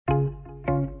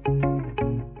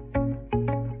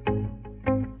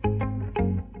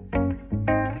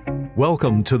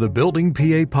Welcome to the Building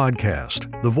PA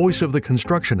Podcast, the voice of the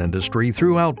construction industry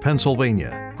throughout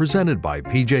Pennsylvania, presented by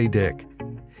PJ Dick.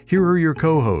 Here are your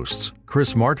co-hosts,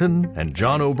 Chris Martin and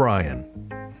John O'Brien.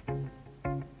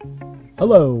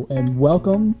 Hello, and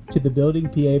welcome to the Building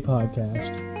PA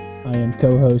Podcast. I am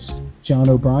co-host John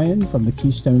O'Brien from the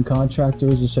Keystone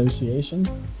Contractors Association,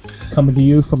 coming to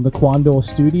you from the Quandale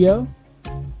Studio.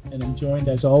 And I'm joined,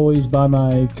 as always, by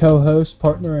my co-host,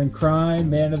 partner in crime,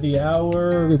 man of the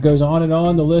hour. It goes on and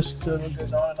on. The list goes on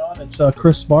and on. It's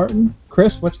Chris Martin.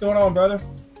 Chris, what's going on, brother?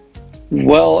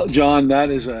 Well, John,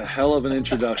 that is a hell of an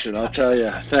introduction, I'll tell you.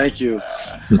 Thank you.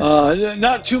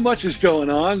 Not too much is going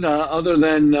on, other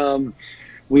than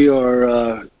we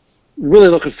are really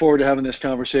looking forward to having this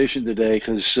conversation today,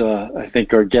 because I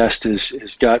think our guest has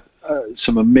got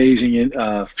some amazing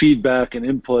feedback and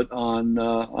input on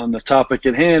the topic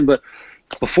at hand. But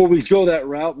before we go that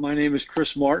route, my name is Chris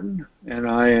Martin, and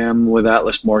I am with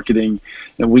Atlas Marketing,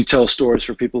 and we tell stories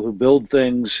for people who build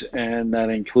things, and that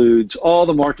includes all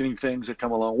the marketing things that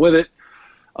come along with it.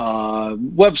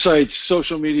 Websites,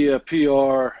 social media,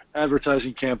 PR,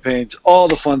 advertising campaigns, all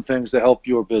the fun things that help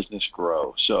your business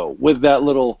grow. So with that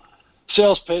little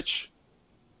sales pitch,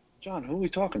 John, who are we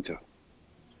talking to?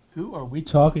 Who are we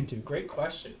talking to? Great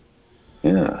question.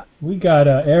 Yeah. We got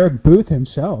Eric Booth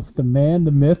himself, the man,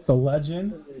 the myth, the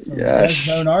legend, from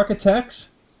Desmone Architects.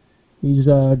 He's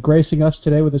gracing us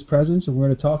today with his presence, and we're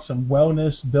going to talk some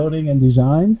wellness, building, and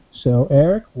design. So,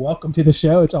 Eric, welcome to the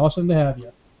show. It's awesome to have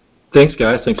you. Thanks,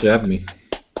 guys. Thanks for having me.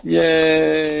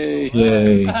 Yay!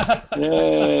 Yay! Yay!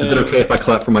 Is it okay if I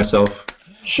clap for myself?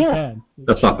 Sure.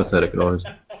 That's not pathetic at all, is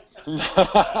it?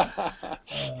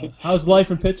 How's life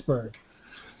in Pittsburgh?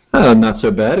 Not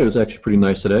so bad. It was actually pretty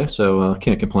nice today, so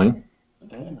can't complain.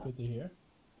 Okay, good to hear.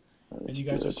 And you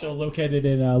guys are still located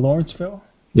in Lawrenceville?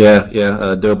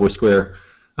 Yeah, Doughboy Square.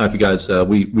 If you guys,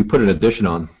 we put an addition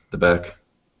on the back.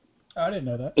 Oh, I didn't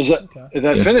know that. Is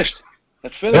that finished?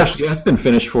 That's finished? Yeah, it's been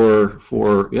finished for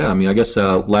I guess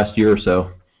last year or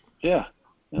so. Yeah.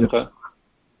 Okay. Yep.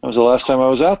 That was the last time I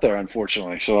was out there,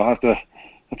 unfortunately, so I'll have to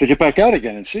get back out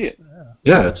again and see it.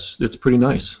 Yeah, it's pretty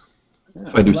nice. Yeah,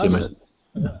 if I do see myself.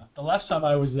 Yeah. The last time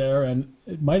I was there, and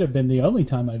it might have been the only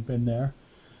time I've been there,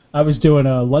 I was doing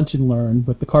a lunch and learn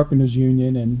with the Carpenters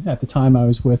Union, and at the time I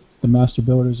was with the Master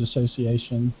Builders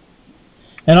Association.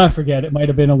 And I forget, it might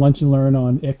have been a lunch and learn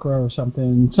on ICRA or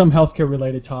something, some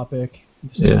healthcare-related topic.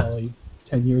 This was probably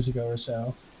 10 years ago or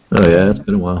so. Oh, yeah, it's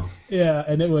been a while. Yeah,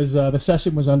 and it was the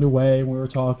session was underway, and we were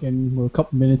talking. We were a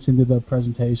couple minutes into the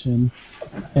presentation,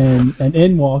 and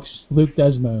in walks Luke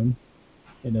Desmone,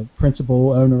 the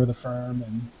principal owner of the firm,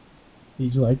 and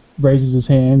he's like raises his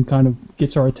hand, kind of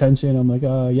gets our attention. I'm like,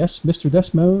 yes, Mr.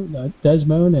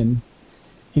 Desmone, and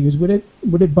he goes, would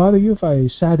it bother you if I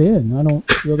sat in? I don't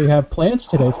really have plans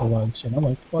today for lunch. And I'm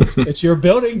like, well, it's your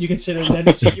building. You can sit in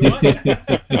any seat you want.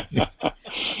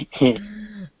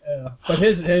 But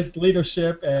his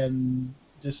leadership and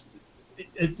just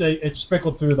it's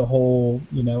sprinkled through the whole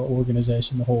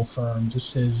organization, the whole firm.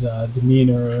 Just his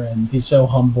demeanor, and he's so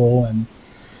humble, and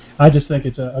I just think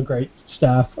it's a great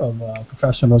staff of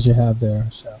professionals you have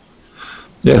there. So.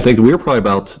 Yeah, I think we were probably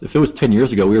about, if it was 10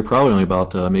 years ago, we were probably only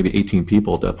about maybe 18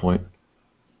 people at that point.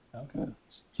 Okay.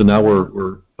 So now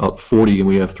we're about 40, and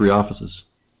we have 3 offices.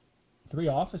 3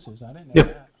 offices? I didn't know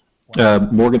that. Wow.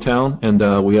 Morgantown,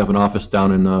 and we have an office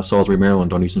down in Salisbury,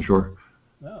 Maryland, on Eastern Shore.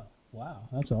 Oh, wow.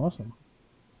 That's awesome.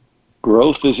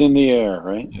 Growth is in the air,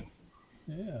 right?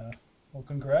 Yeah. Well,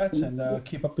 congrats, and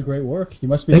keep up the great work. You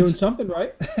must be doing something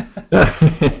right.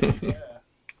 Yeah.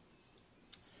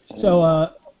 So,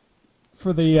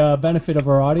 for the benefit of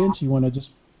our audience, you want to just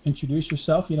introduce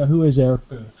yourself? Who is Eric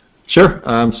Booth? Sure.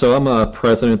 So I'm a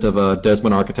president of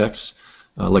Desmone Architects,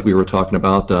 like we were talking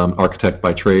about, architect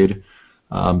by trade.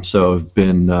 So I've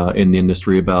been in the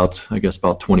industry about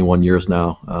 21 years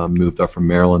now. Moved up from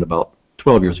Maryland about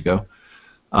 12 years ago.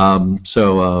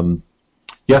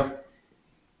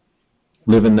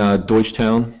 Live in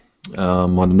Deutschtown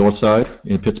on the north side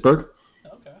in Pittsburgh.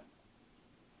 Okay.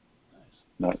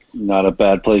 Nice. Not a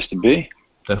bad place to be.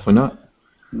 Definitely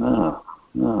not.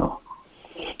 No.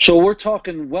 So we're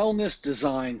talking wellness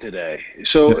design today.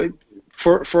 So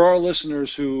for our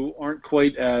listeners who aren't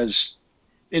quite as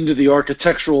into the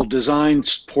architectural design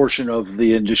portion of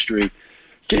the industry,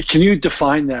 can you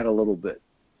define that a little bit?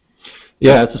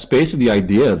 Yeah, it's basically the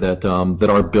idea that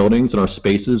our buildings and our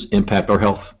spaces impact our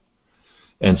health.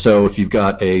 And so if you've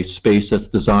got a space that's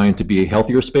designed to be a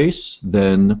healthier space,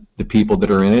 then the people that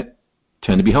are in it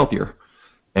tend to be healthier.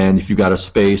 And if you've got a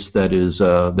space that is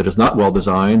not well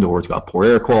designed, or it's got poor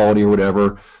air quality or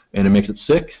whatever, and it makes it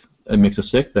sick, it makes us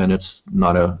sick, then it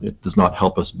does not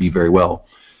help us be very well.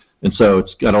 And so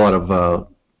it's got a lot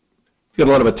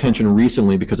of attention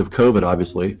recently because of COVID,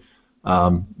 obviously.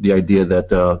 The idea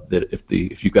that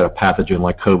if you've got a pathogen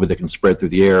like COVID that can spread through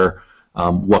the air,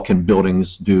 what can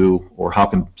buildings do, or how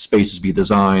can spaces be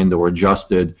designed or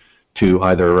adjusted to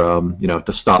either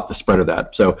to stop the spread of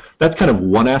that. So that's kind of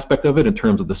one aspect of it in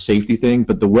terms of the safety thing,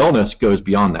 but the wellness goes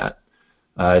beyond that.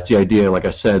 It's the idea, like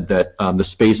I said, that the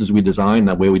spaces we design,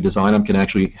 that way we design them, can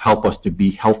actually help us to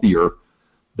be healthier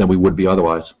than we would be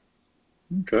otherwise.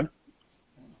 Okay.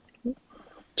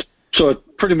 So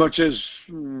it pretty much is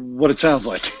what it sounds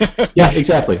like. Yeah,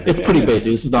 exactly. It's pretty basic.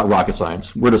 This is not rocket science.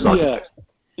 We're just architects.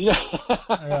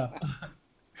 Yeah.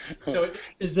 So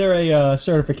is there a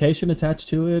certification attached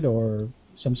to it, or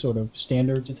some sort of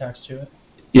standards attached to it?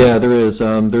 Yeah, there is.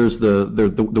 There's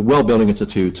the Well Building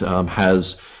Institute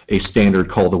has a standard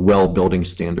called the Well Building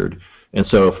Standard. And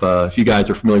so if you guys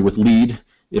are familiar with LEED,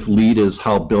 if LEED is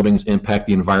how buildings impact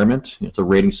the environment, it's a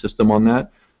rating system on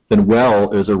that, then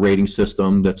WELL is a rating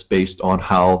system that's based on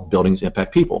how buildings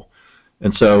impact people.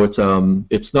 And so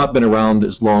it's not been around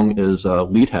as long as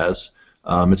LEED has.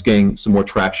 It's gaining some more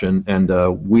traction, and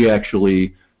we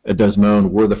actually, at Des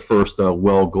Moines, we're the first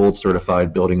WELL Gold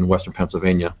certified building in Western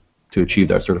Pennsylvania to achieve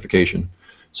that certification.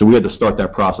 So we had to start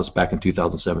that process back in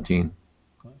 2017.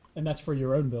 Okay. And that's for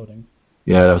your own building?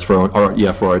 Yeah, that was for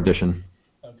our addition.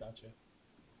 Oh, gotcha.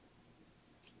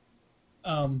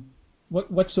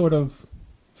 What sort of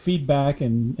feedback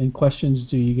and questions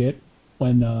do you get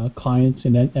when clients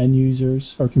and end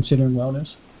users are considering wellness?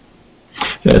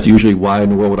 Yeah, it's usually, why in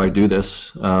the world would I do this?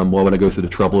 Why would I go through the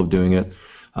trouble of doing it?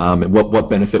 And what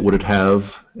benefit would it have?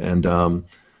 And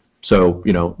so,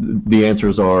 the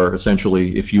answers are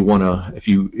essentially, if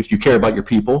you care about your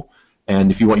people,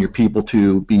 and if you want your people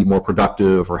to be more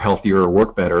productive or healthier or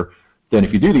work better, then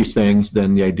if you do these things,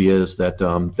 then the idea is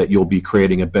that you'll be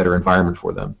creating a better environment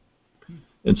for them.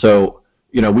 And so,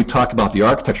 we talk about the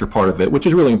architecture part of it, which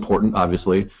is really important,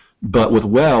 obviously. But with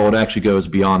WELL, it actually goes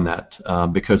beyond that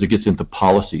because it gets into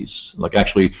policies, like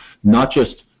actually not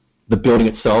just the building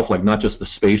itself, like not just the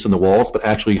space and the walls, but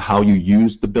actually how you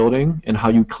use the building and how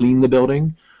you clean the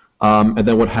building, and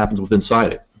then what happens with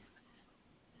inside it.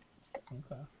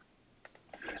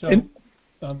 Okay.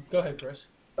 So, go ahead, Chris.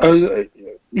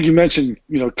 You mentioned,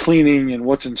 cleaning and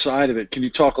what's inside of it. Can you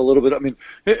talk a little bit? I mean,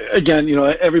 again,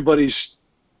 everybody's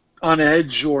on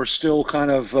edge or still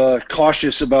kind of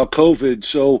cautious about COVID,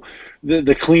 so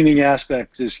the cleaning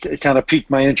aspect is kind of piqued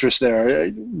my interest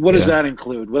there. What does that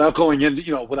include, without going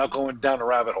down a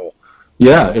rabbit hole?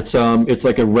 Yeah, it's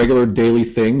like a regular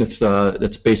daily thing.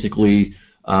 That's basically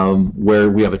where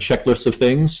we have a checklist of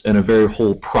things and a very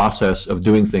whole process of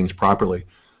doing things properly.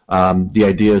 The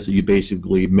idea is that you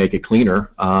basically make it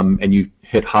cleaner, and you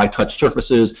hit high-touch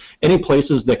surfaces, any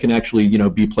places that can actually,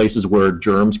 be places where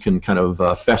germs can kind of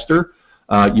fester.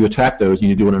 You attack those, and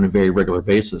you do it on a very regular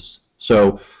basis.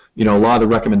 So, a lot of the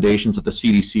recommendations that the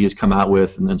CDC has come out with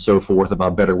and so forth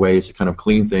about better ways to kind of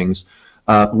clean things,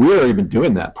 we were even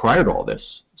doing that prior to all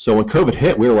this. So when COVID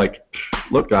hit, we were like,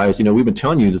 look, guys, we've been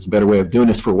telling you there's a better way of doing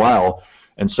this for a while,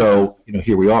 and so,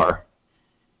 here we are.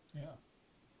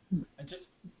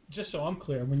 Just so I'm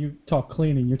clear, when you talk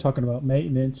cleaning, you're talking about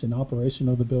maintenance and operation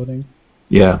of the building?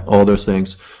 Yeah, all those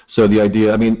things. So the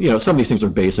idea, some of these things are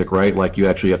basic, right? Like you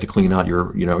actually have to clean out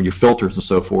your filters and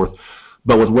so forth.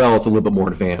 But with WELL, it's a little bit more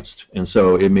advanced. And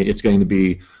so it's going to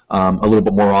be a little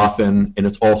bit more often, and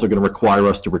it's also going to require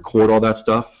us to record all that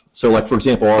stuff. So like, for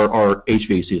example, our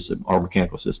HVAC system, our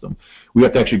mechanical system, we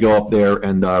have to actually go up there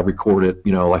and record it,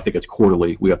 I think it's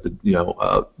quarterly. We have to,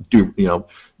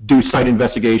 do site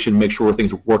investigation, make sure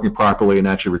things are working properly, and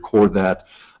actually record that.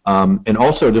 And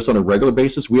also, just on a regular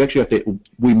basis,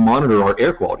 we monitor our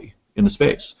air quality in the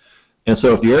space. And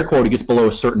so if the air quality gets below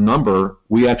a certain number,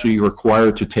 we actually are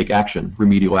required to take action,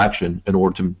 remedial action, in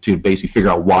order to basically figure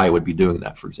out why it would be doing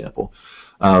that, for example.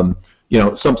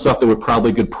 Some stuff that would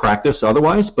probably good practice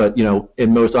otherwise, but,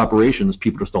 in most operations,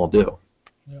 people just don't do.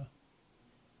 Yeah.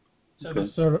 So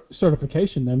okay. The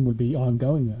certification then would be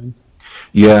ongoing then?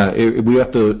 Yeah, we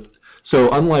have to.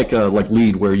 So unlike like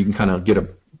LEED, where you can kind of get a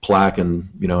plaque and,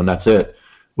 and that's it,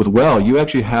 with WELL, you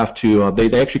actually have to,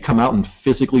 they actually come out and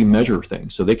physically measure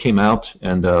things. So they came out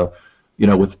and,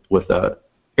 with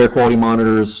air quality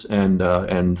monitors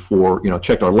and for,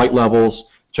 checked our light levels,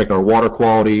 checked our water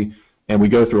quality, and we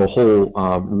go through a whole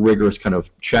rigorous kind of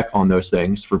check on those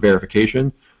things for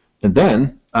verification. And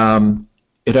then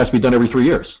it has to be done every 3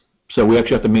 years. So we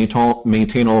actually have to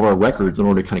maintain all of our records in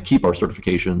order to kind of keep our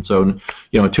certification. So, in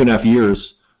 2.5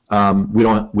 years,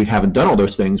 we haven't done all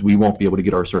those things, we won't be able to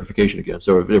get our certification again.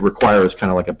 So it requires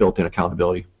kind of like a built-in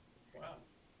accountability.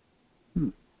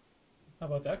 How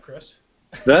about that, Chris?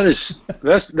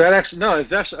 That actually no.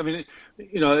 That's I mean,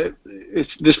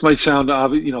 this might sound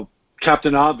obvious,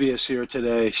 Captain Obvious here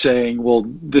today, saying, well,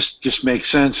 this just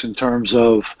makes sense in terms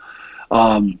of,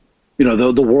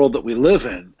 the world that we live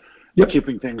in, yep.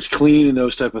 Keeping things clean and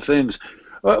those type of things.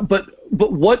 But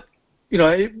what,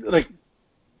 like,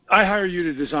 I hire you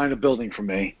to design a building for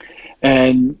me,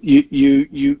 and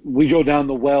we go down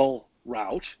the well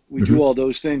route. We do all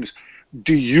those things.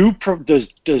 Does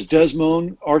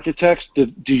Desmond Architects,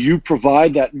 do you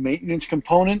provide that maintenance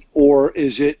component, or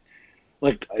is it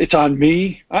like it's on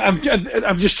me? I'm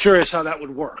just curious how that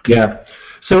would work. Yeah,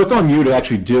 so it's on you to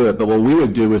actually do it, but what we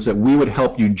would do is that we would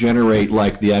help you generate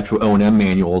like the actual O&M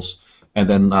manuals, and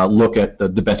then look at the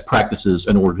best practices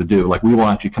in order to do. Like, we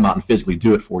won't actually come out and physically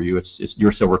do it for you.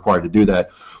 You're still required to do that,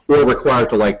 or required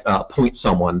to like appoint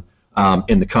someone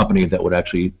in the company that would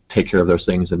actually take care of those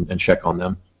things and check on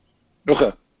them.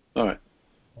 Okay. All right.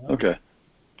 Okay.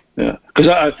 Yeah.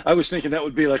 Because I was thinking that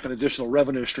would be like an additional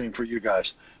revenue stream for you guys,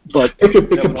 but it could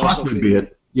possibly be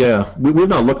it. Yeah, we've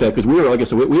not looked at it because we were, like I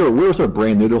said, we were sort of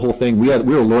brand new to the whole thing. We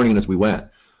were learning as we went.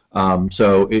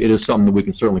 So it is something that we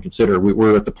can certainly consider.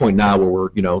 We're at the point now where we're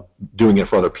doing it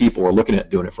for other people. We're looking at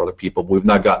doing it for other people, but we've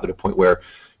not gotten to the point where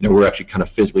we're actually kind of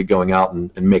physically going out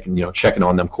and making checking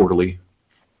on them quarterly.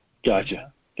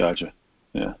 Gotcha. Yeah,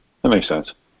 that makes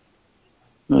sense.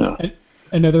 Yeah.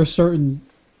 And are there certain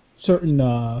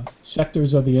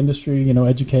sectors of the industry,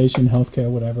 education, healthcare,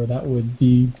 whatever,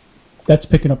 that's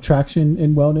picking up traction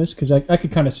in wellness? Because I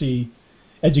could kind of see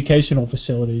educational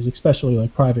facilities, especially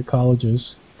like private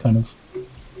colleges, kind of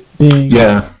being.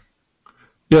 Yeah.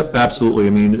 Yep, absolutely.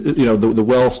 I mean, the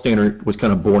WELL standard was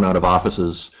kind of born out of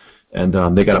offices, and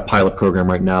they got a pilot program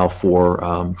right now for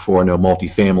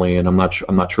multifamily, and I'm not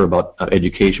sure about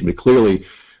education, but clearly.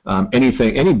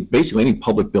 Basically any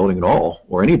public building at all,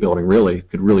 or any building really,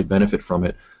 could really benefit from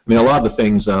it. I mean, a lot of the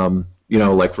things,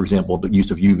 like for example, the use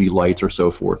of UV lights or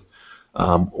so forth,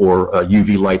 or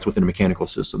UV lights within a mechanical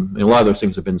system. And a lot of those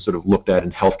things have been sort of looked at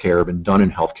in healthcare, have been done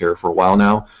in healthcare for a while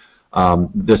now.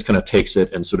 This kind of takes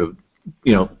it and sort of,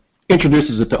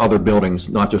 introduces it to other buildings,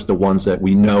 not just the ones that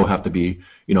we know have to be,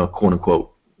 quote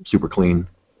unquote, super clean.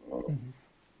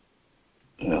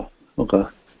 Yeah. Okay.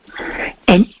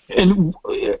 And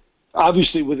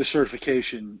obviously with the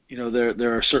certification,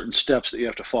 there are certain steps that you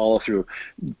have to follow through.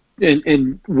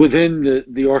 And within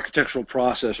the architectural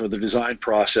process or the design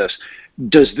process,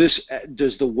 does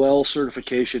the WELL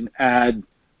certification add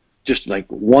just like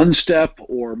one step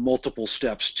or multiple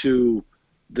steps to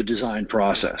the design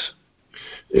process?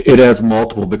 It adds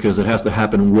multiple because it has to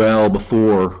happen well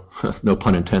before, no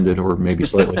pun intended, or maybe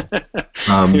slightly.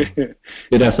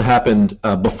 It has to happen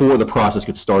before the process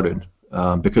gets started.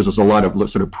 Because there's a lot of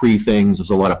sort of pre-things,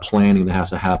 there's a lot of planning that has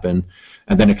to happen,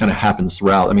 and then it kind of happens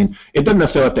throughout. I mean, it doesn't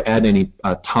necessarily have to add any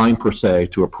time per se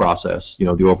to a process, the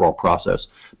overall process,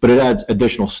 but it adds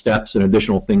additional steps and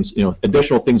additional things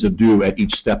to do at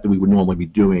each step that we would normally be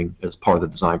doing as part of the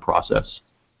design process.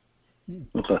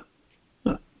 Okay.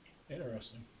 Huh.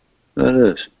 Interesting. That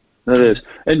is.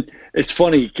 And it's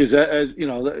funny because,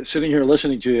 sitting here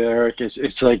listening to you, Eric,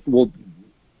 it's like, well,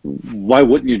 why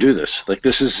wouldn't you do this? Like,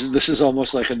 this is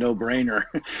almost like a no-brainer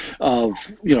of,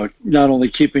 not only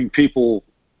keeping people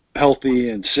healthy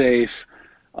and safe,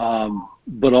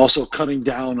 but also cutting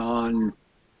down on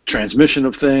transmission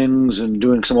of things and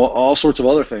doing all sorts of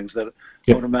other things that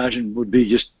I would imagine would be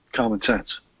just common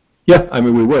sense. Yeah, I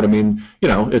mean, we would. I mean,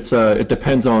 it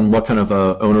depends on what kind of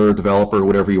owner, developer, or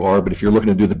whatever you are, but if you're looking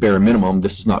to do the bare minimum,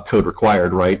 this is not code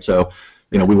required, right? So,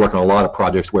 we work on a lot of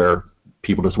projects where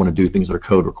people just want to do things that are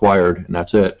code required, and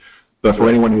that's it. But for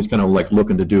anyone who's kind of like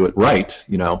looking to do it right,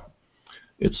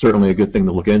 it's certainly a good thing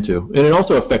to look into. And it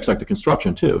also affects like the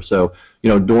construction too. So,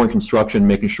 during construction,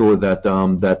 making sure that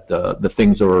the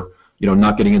things are,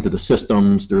 not getting into the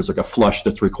systems. There's like a flush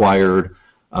that's required.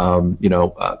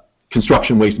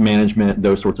 Construction waste management,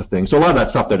 those sorts of things. So a lot of that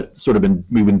stuff that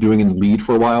we've been doing in LEED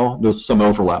for a while. There's some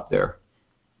overlap there.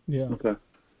 Yeah.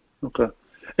 Okay.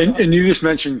 And you just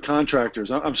mentioned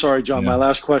contractors. I'm sorry, John, my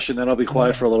last question, then I'll be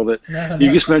quiet for a little bit.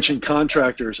 You just mentioned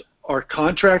contractors. Are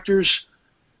contractors,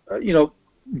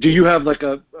 do you have like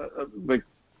like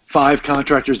 5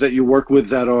 contractors that you work with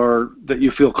that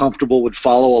you feel comfortable would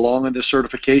follow along in this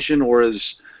certification, or is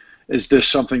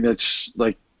this something that's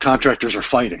like contractors are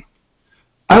fighting?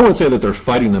 I wouldn't say that they're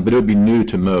fighting them, but it would be new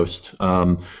to most.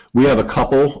 We have a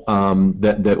couple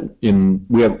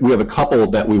we have a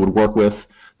couple that we would work with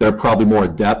that are probably more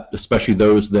adept, especially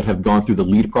those that have gone through the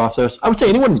LEED process. I would say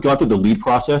anyone who's gone through the LEED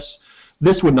process,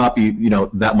 this would not be,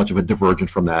 that much of a divergent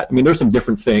from that. I mean, there's some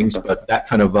different things, but that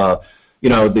kind of,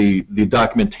 the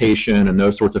documentation and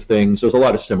those sorts of things, there's a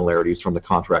lot of similarities from the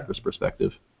contractor's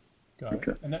perspective. Got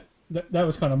it. And that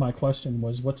was kind of my question,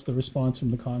 was what's the response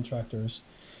from the contractors?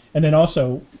 And then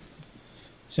also,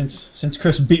 since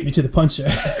Chris beat me to the punch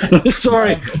there.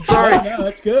 Sorry. No,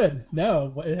 that's good.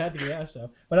 No, it had to be asked though.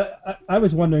 But I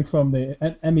was wondering from the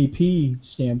MEP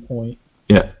standpoint,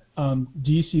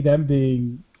 do you see them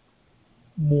being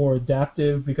more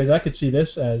adaptive? Because I could see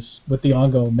this as with the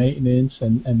ongoing maintenance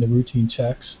and the routine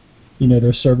checks,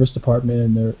 their service department,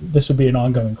 and this will be an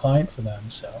ongoing client for them.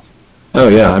 So. Oh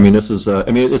yeah, I mean this is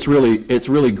it makes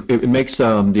the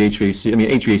HVAC. I mean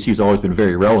HVAC has always been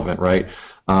very relevant, right?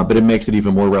 But it makes it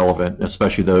even more relevant,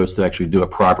 especially those that actually do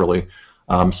it properly.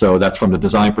 So that's from the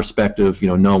design perspective,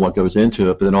 knowing what goes into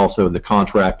it, but then also the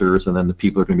contractors and then the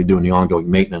people who are going to be doing the ongoing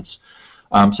maintenance.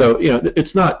 So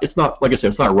it's not like I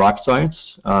said, it's not rocket science.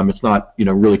 It's not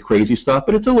really crazy stuff,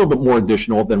 but it's a little bit more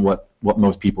additional than what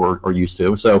most people are used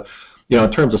to. So in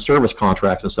terms of service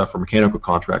contracts and stuff for mechanical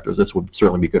contractors, this would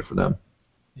certainly be good for them.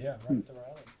 Yeah, right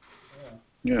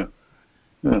there,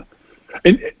 Yeah.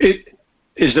 And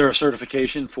is there a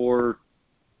certification for?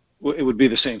 It would be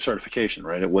the same certification,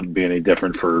 right? It wouldn't be any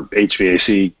different for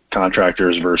HVAC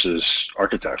contractors versus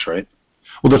architects, right?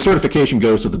 Well, the certification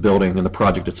goes to the building and the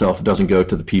project itself. It doesn't go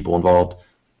to the people involved.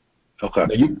 Okay.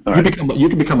 You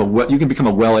can become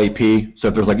a well AP. So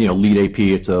if there's lead AP,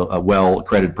 it's a well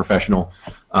accredited professional.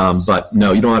 But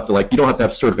no, you don't have to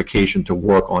have certification to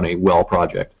work on a well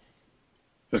project.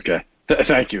 Okay.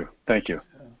 Thank you.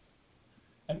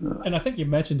 And I think you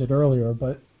mentioned it earlier,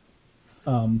 but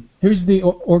who's the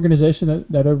organization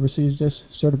that oversees this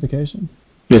certification?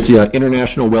 It's the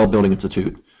International Well Building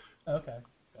Institute. Okay.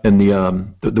 And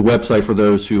the website for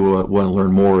those who want to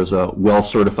learn more is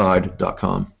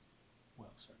wellcertified.com.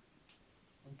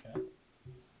 Okay.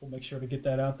 We'll make sure to get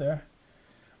that out there.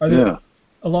 Are there,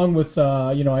 along with,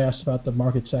 I asked about the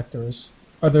market sectors,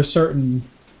 are there certain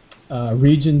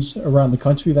regions around the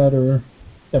country that are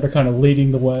kind of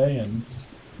leading the way in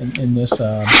this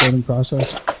building process?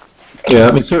 Yeah,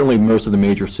 I mean, certainly most of the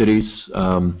major cities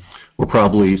were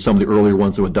probably some of the earlier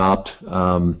ones to adopt.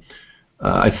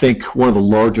 I think one of the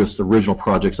largest original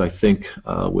projects, it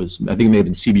may have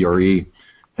been CBRE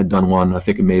had done one. I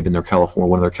think it may have been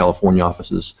one of their California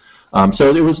offices.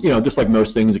 So it was, just like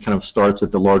most things, it kind of starts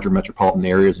at the larger metropolitan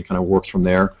areas. It kind of works from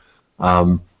there.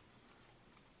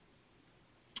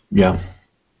 Yeah.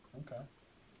 Okay.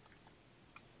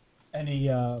 Any,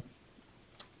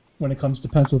 when it comes to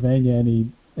Pennsylvania,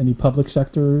 any public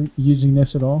sector using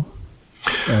this at all?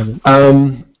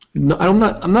 No, I'm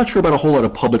not sure about a whole lot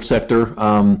of public sector.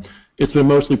 It's been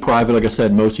mostly private, like I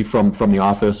said, mostly from the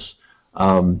office.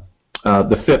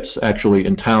 The Phipps actually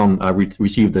in town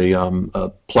received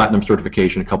a platinum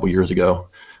certification a couple years ago.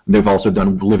 And they've also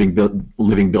done living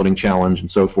building challenge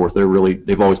and so forth.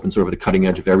 They've always been sort of at the cutting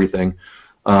edge of everything.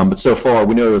 But so far,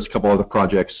 we know there's a couple other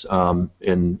projects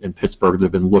in Pittsburgh that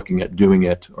have been looking at doing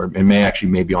it, and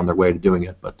may be on their way to doing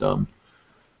it. But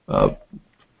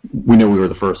we know we were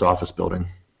the first office building.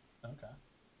 Okay.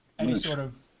 Any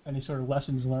sort of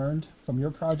lessons learned from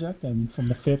your project and from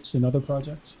the Phipps and other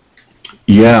projects?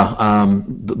 Yeah,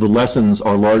 the lessons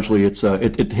are largely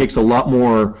it takes a lot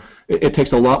more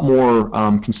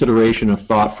consideration and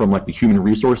thought from the human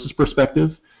resources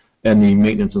perspective and the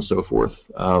maintenance and so forth.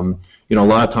 A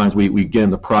lot of times we get in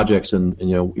the projects and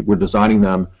we're designing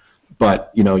them,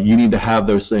 but you need to have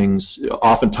those things.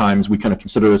 Oftentimes we kind of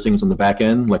consider those things on the back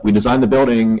end, like we design the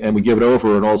building and we give it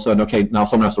over, and all of a sudden, okay, now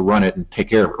someone has to run it and take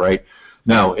care of it, right?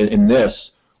 Now in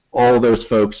this, all those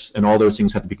folks and all those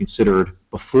things have to be considered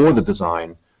before the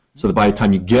design, so that by the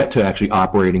time you get to actually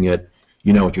operating it,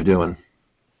 you know what you're doing.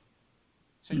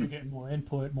 So you're getting more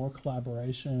input, more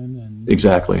collaboration, and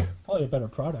exactly. Probably a better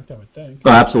product, I would think.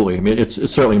 Oh, absolutely. I mean, it's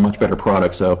certainly a much better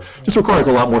product. So it just requires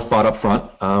a lot more thought up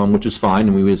front, which is fine,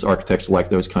 and we as architects like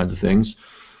those kinds of things.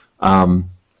 And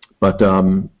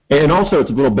also it's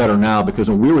a little better now, because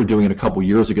when we were doing it a couple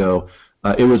years ago,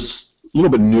 it was a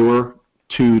little bit newer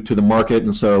to the market,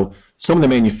 and so some of the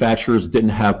manufacturers didn't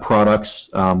have products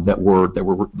that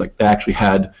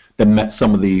met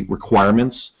some of the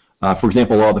requirements. For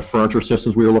example, a lot of the furniture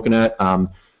systems we were looking at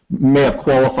may have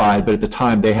qualified, but at the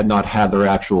time they had not had their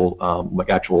actual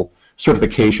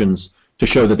certifications to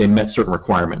show that they met certain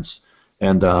requirements.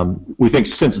 And we think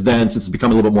since it's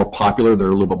become a little bit more popular, there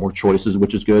are a little bit more choices,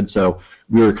 which is good. So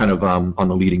we were kind of on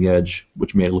the leading edge,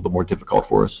 which made it a little bit more difficult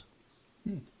for us.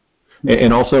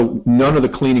 And also, none of the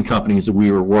cleaning companies that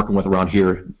we were working with around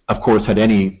here, of course, had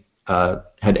any kind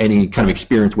of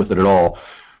experience with it at all.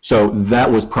 So that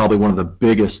was probably one of the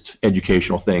biggest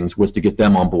educational things, was to get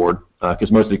them on board,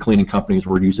 because most of the cleaning companies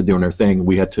were used to doing their thing.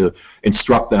 We had to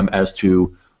instruct them as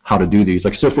to how to do these.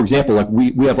 Like, so for example, like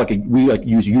we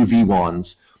use UV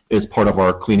wands as part of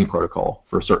our cleaning protocol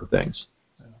for certain things.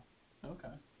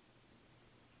 Okay.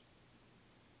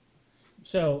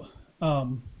 So,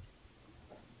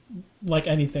 like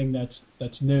anything that's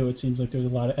new, it seems like there's a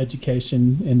lot of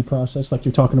education in the process, like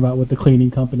you're talking about with the cleaning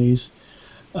companies.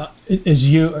 Is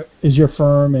your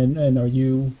firm and are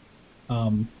you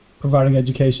providing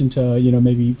education to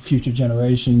maybe future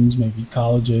generations, maybe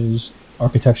colleges,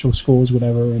 architectural schools,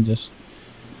 whatever, and just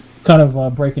kind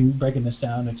of breaking this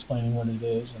down, explaining what it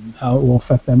is and how it will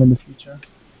affect them in the future?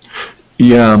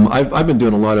 Yeah, I've been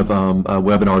doing a lot of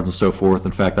webinars and so forth.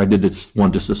 In fact, I did this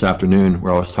one just this afternoon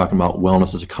where I was talking about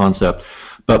wellness as a concept.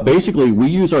 But basically, we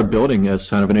use our building as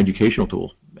kind of an educational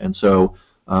tool. And so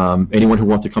anyone who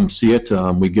wants to come see it,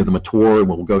 we give them a tour, and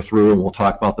we'll go through and we'll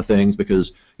talk about the things,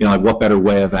 because like, what better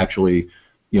way of actually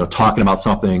talking about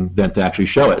something than to actually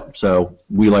show it. So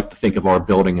we like to think of our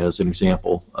building as an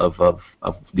example of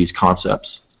these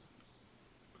concepts.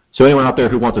 So anyone out there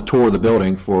who wants a tour of the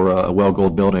building for a Well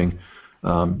Gold building,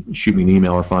 shoot me an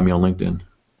email or find me on LinkedIn.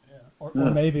 Yeah. Or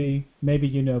maybe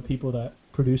people that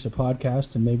produce a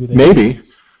podcast, and maybe they do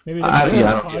a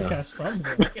podcast from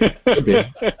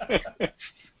there.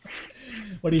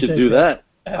 What do you say? Do that.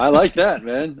 I like that,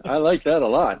 man. I like that a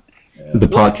lot. Yeah. The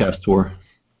podcast tour.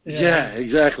 Yeah,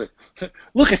 exactly.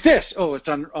 Look at this. Oh, it's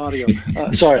on audio.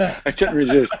 Sorry, I couldn't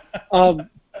resist.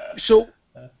 So,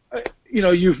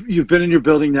 you've been in your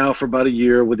building now for about a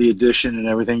year with the addition and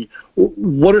everything.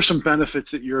 What are some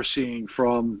benefits that you're seeing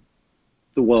from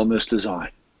the wellness design?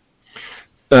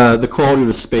 The quality of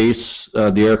the space,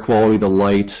 the air quality, the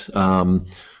light,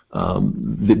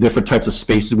 the different types of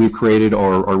spaces we've created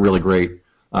are really great.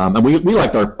 And we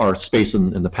liked our space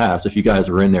in the past. If you guys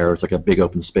were in there, it's like a big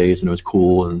open space, and it was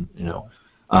cool, and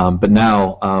but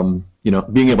now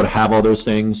being able to have all those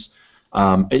things.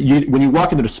 When you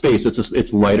walk into the space,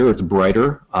 it's lighter, it's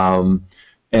brighter, and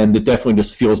it definitely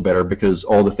just feels better because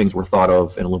all the things were thought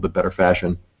of in a little bit better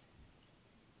fashion.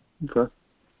 Okay.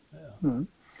 Yeah. Mm-hmm.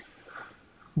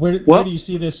 Where do you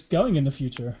see this going in the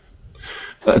future?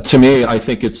 To me, I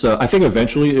think I think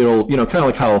eventually it'll, kind of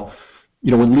like how,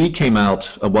 when LEED came out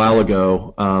a while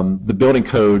ago, the building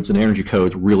codes and energy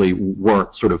codes really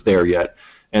weren't sort of there yet.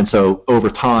 And so over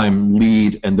time,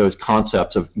 LEED and those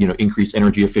concepts of, increased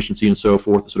energy efficiency and so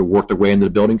forth sort of work their way into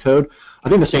the building code. I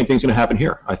think the same thing's going to happen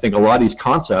here. I think a lot of these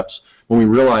concepts, when we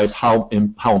realize how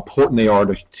important they are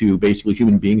to basically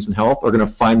human beings and health, are going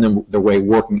to find their way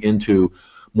working into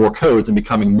more codes and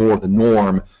becoming more the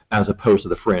norm as opposed to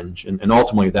the fringe. And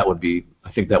ultimately,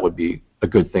 I think that would be a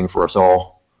good thing for us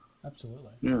all.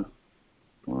 Absolutely. Yeah.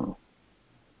 Wow.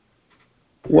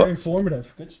 Very informative.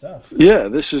 Good stuff. Yeah,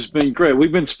 this has been great.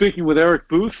 We've been speaking with Eric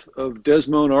Booth of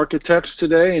Desmone Architects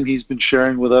today, and he's been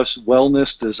sharing with us wellness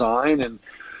design. And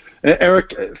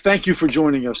Eric, thank you for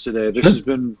joining us today. This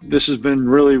has been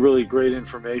really, really great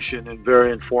information and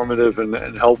very informative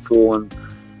and helpful. And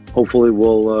hopefully,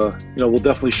 we'll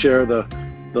definitely share the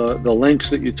links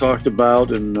that you talked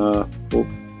about, and we'll,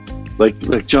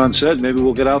 like John said, maybe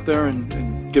we'll get out there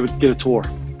and get a tour.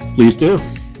 Please do.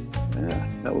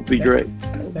 Yeah, that would be great.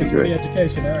 Thanks for the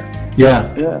education, Eric.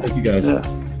 Yeah. Thank you guys. Yeah.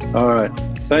 All right.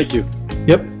 Thank you.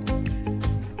 Yep.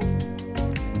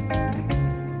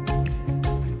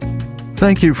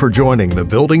 Thank you for joining the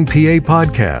Building PA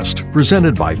podcast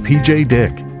presented by PJ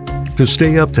Dick. To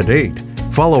stay up to date,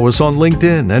 follow us on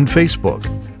LinkedIn and Facebook,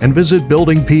 and visit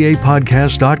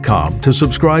buildingpapodcast.com to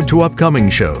subscribe to upcoming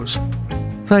shows.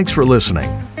 Thanks for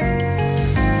listening.